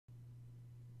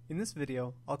In this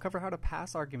video, I'll cover how to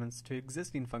pass arguments to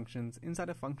existing functions inside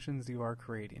of functions you are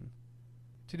creating.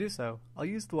 To do so, I'll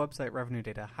use the website revenue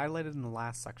data highlighted in the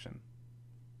last section.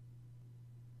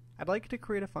 I'd like to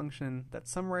create a function that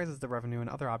summarizes the revenue and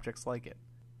other objects like it.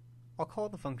 I'll call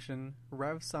the function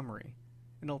revSummary,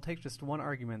 and it'll take just one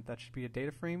argument that should be a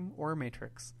data frame or a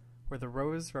matrix, where the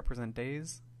rows represent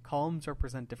days, columns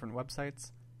represent different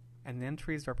websites, and the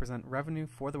entries represent revenue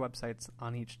for the websites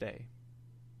on each day.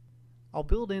 I'll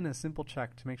build in a simple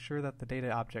check to make sure that the data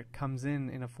object comes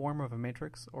in a form of a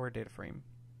matrix or a data frame.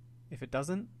 If it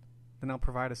doesn't, then I'll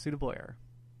provide a suitable error.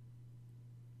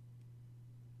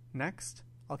 Next,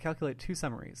 I'll calculate two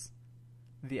summaries: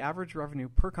 the average revenue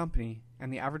per company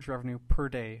and the average revenue per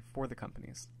day for the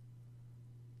companies.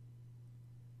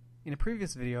 In a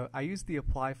previous video, I used the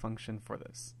apply function for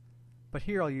this, but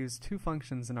here I'll use two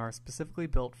functions in R specifically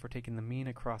built for taking the mean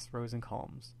across rows and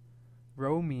columns: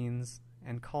 row means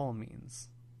and col means.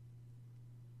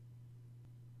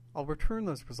 I'll return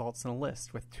those results in a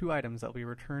list with two items that will be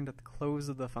returned at the close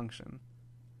of the function: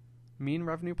 mean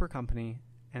revenue per company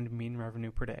and mean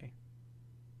revenue per day.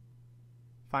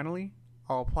 Finally,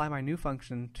 I'll apply my new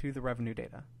function to the revenue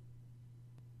data.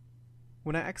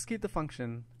 When I execute the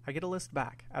function, I get a list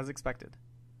back, as expected.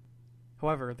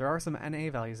 However, there are some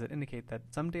NA values that indicate that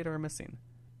some data are missing.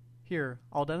 Here,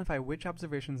 I'll identify which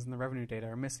observations in the revenue data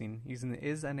are missing using the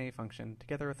isNA function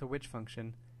together with a which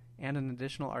function and an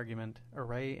additional argument,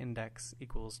 arrayIndex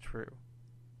equals true.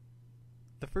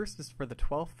 The first is for the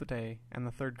 12th day and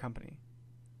the third company.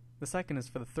 The second is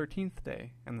for the 13th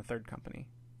day and the third company.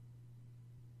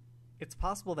 It's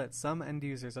possible that some end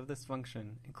users of this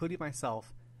function, including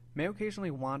myself, may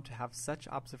occasionally want to have such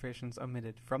observations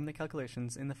omitted from the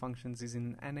calculations in the functions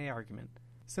using an NA argument,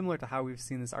 similar to how we've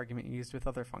seen this argument used with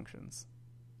other functions.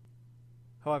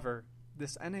 However,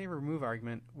 this NA remove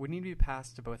argument would need to be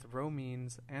passed to both row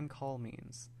means and col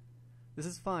means. This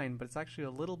is fine, but it's actually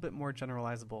a little bit more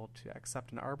generalizable to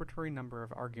accept an arbitrary number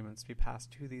of arguments to be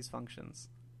passed to these functions.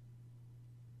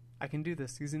 I can do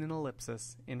this using an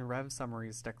ellipsis in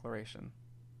revSummary's declaration.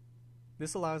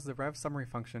 This allows the revSummary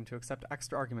function to accept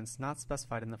extra arguments not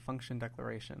specified in the function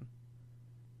declaration.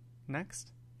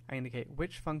 Next, I indicate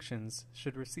which functions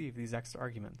should receive these extra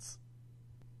arguments.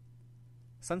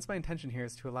 Since my intention here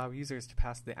is to allow users to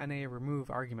pass the NA remove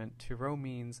argument to row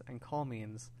means and col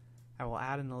means, I will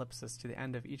add an ellipsis to the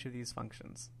end of each of these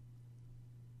functions.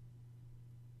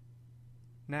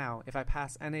 Now, if I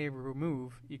pass NA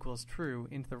remove equals true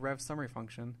into the revSummary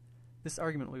function, this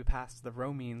argument will be passed to the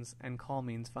row means and col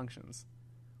means functions,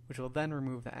 which will then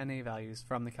remove the NA values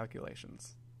from the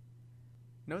calculations.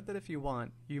 Note that if you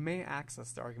want, you may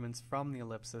access the arguments from the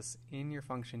ellipsis in your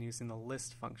function using the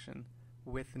list function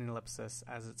with an ellipsis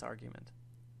as its argument.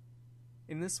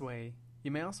 In this way,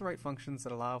 you may also write functions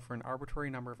that allow for an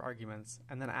arbitrary number of arguments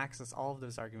and then access all of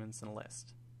those arguments in a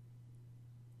list.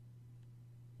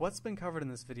 What's been covered in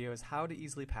this video is how to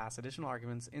easily pass additional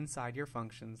arguments inside your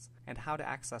functions and how to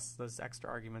access those extra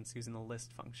arguments using the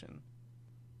list function.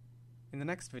 In the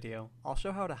next video, I'll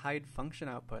show how to hide function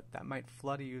output that might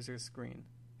flood a user's screen,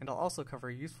 and I'll also cover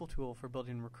a useful tool for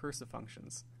building recursive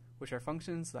functions, which are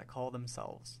functions that call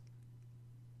themselves.